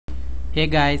Hey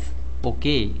guys,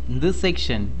 okay, in this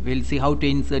section we'll see how to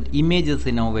insert images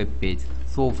in our web page.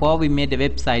 So far we made a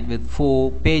website with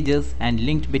 4 pages and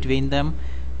linked between them.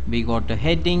 We got a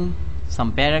heading,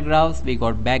 some paragraphs, we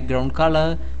got background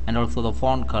color and also the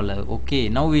font color. Okay,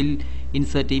 now we'll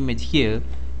insert image here.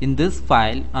 In this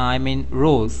file,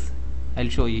 rows, I'll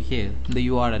show you here the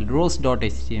URL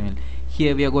rows.html.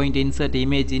 Here we are going to insert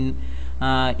image in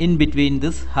between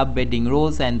this hub heading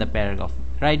rows and the paragraph,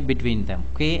 right between them.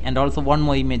 Okay, and also one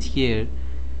more image here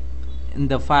in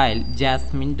the file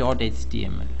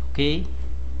jasmine.html. okay,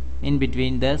 in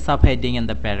between the subheading and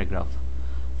the paragraph.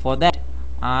 For that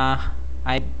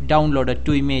I downloaded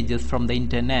 2 images from the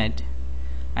internet.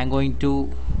 I'm going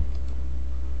to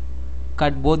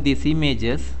cut both these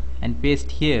images and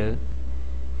paste here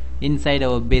inside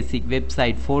our basic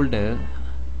website folder,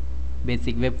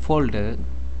 basic web folder,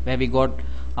 where we got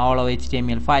all our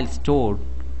HTML files stored.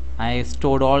 I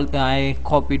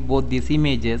copied both these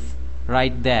images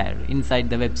right there inside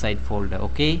the website folder.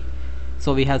 Okay,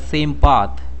 so we have same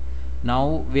path.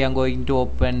 Now we are going to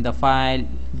open the file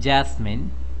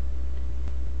Jasmine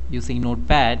using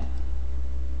Notepad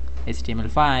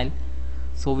HTML file.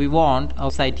 So we want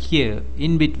our site here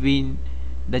in between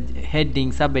the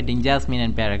heading, subheading, Jasmine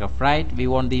and paragraph, right? We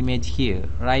want the image here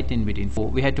right in between. So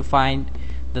we had to find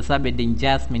the subheading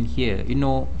Jasmine here.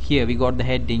 Here we got the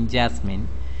heading Jasmine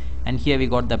and here we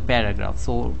got the paragraph.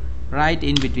 So right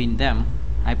in between them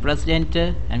I pressed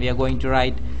enter and we are going to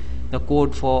write the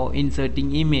code for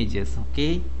inserting images.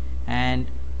 Okay, and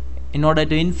in order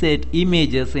to insert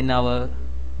images in our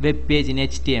web page in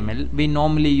HTML, we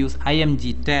normally use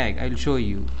img tag. I'll show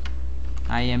you.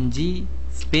 Img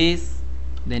space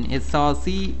then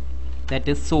src, that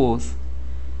is source,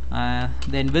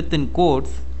 then within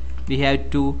quotes we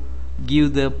have to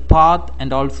give the path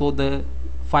and also the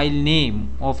file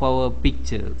name of our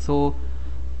picture. So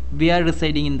we are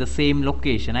residing in the same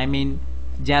location.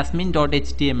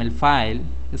 Jasmine.html file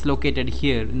is located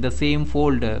here in the same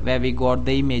folder where we got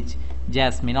the image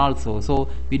Jasmine also, so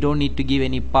we don't need to give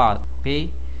any path.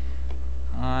 Okay,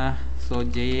 so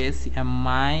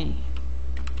jsmi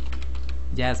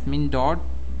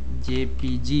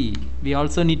jasmine.jpg. we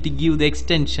also need to give the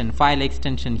extension, file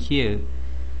extension here,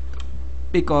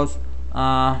 because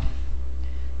that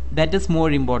is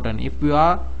more important.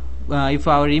 If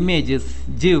our image is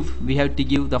GIF, we have to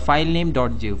give the file name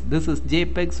 .gif. This is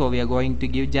JPEG, so we are going to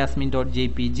give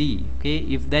jasmine.jpg. okay,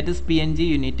 if that is PNG,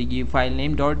 you need to give file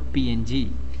name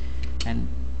 .png, and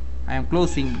I am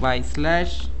closing by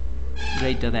slash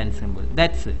greater than symbol.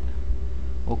 That's it.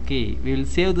 Okay, we will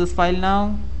save this file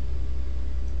now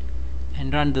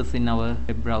and run this in our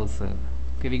web browser.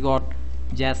 Okay, we got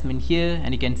Jasmine here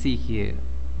and you can see here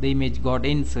the image got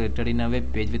inserted in a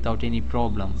web page without any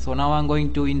problem. So now I'm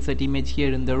going to insert image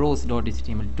here in the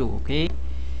rows.html too. Okay,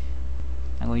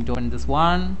 I'm going to open this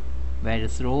one. Where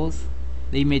is rows?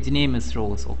 The image name is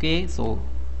rows. Okay, so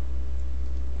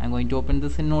I'm going to open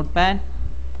this in Notepad.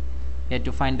 You have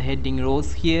to find the heading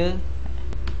rows here.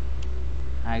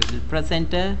 I will press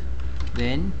enter,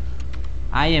 then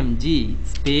img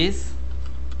space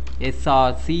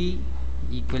src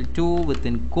equal to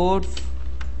within quotes.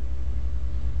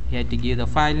 You have to give the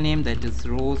file name, that is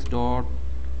rows.jpg.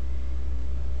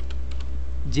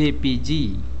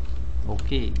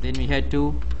 okay, then we had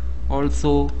to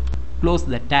also close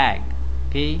the tag.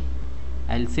 Okay,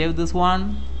 I'll save this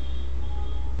one.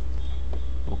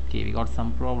 Okay, we got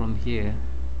some problem here.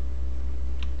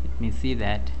 Let me see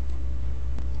that.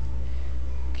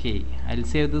 Okay, I'll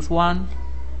save this one.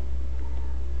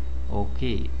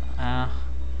 Okay, and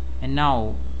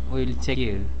now we'll check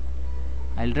here.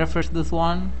 I'll refresh this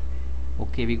one.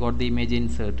 Okay, we got the image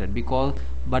inserted,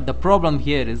 but the problem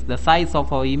here is the size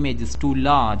of our image is too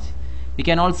large. We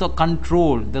can also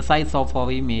control the size of our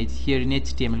image here in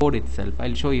HTML code itself.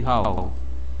 I'll show you how.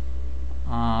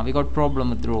 We got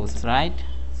problem with rows, right?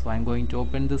 So I'm going to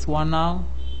open this one now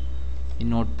in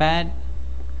Notepad,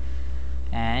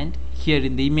 and here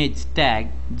in the image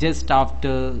tag, just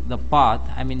after the path,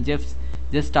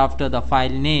 just after the file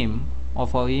name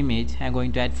of our image, I'm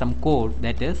going to add some code,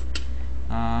 that is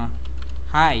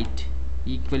height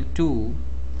equal to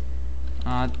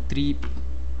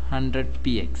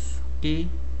 300px. okay,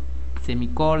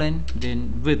 semicolon,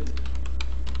 then width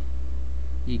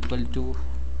equal to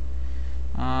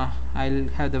I'll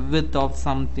have the width of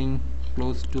something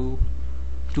close to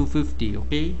 250.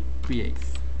 okay,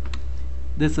 px.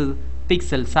 This is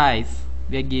pixel size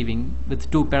we are giving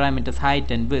with 2 parameters, height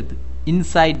and width,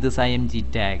 inside this img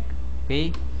tag.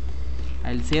 Okay,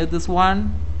 I'll save this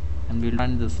one and we'll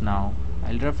run this now.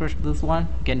 I'll refresh this one.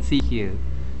 You can see here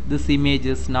this image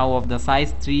is now of the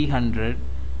size 300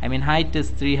 I mean height is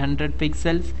 300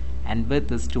 pixels and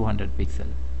width is 200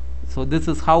 pixels. So this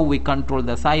is how we control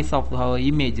the size of our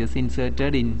images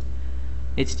inserted in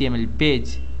HTML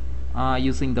page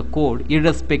using the code,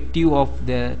 irrespective of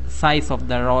the size of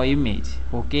the raw image.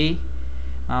 Okay,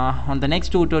 on the next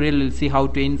tutorial we'll see how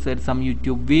to insert some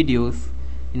YouTube videos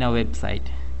in our website.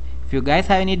 If you guys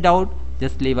have any doubt,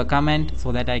 just leave a comment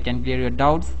so that I can clear your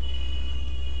doubts.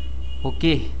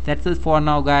 Okay, that's it for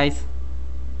now guys.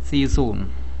 See you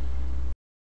soon.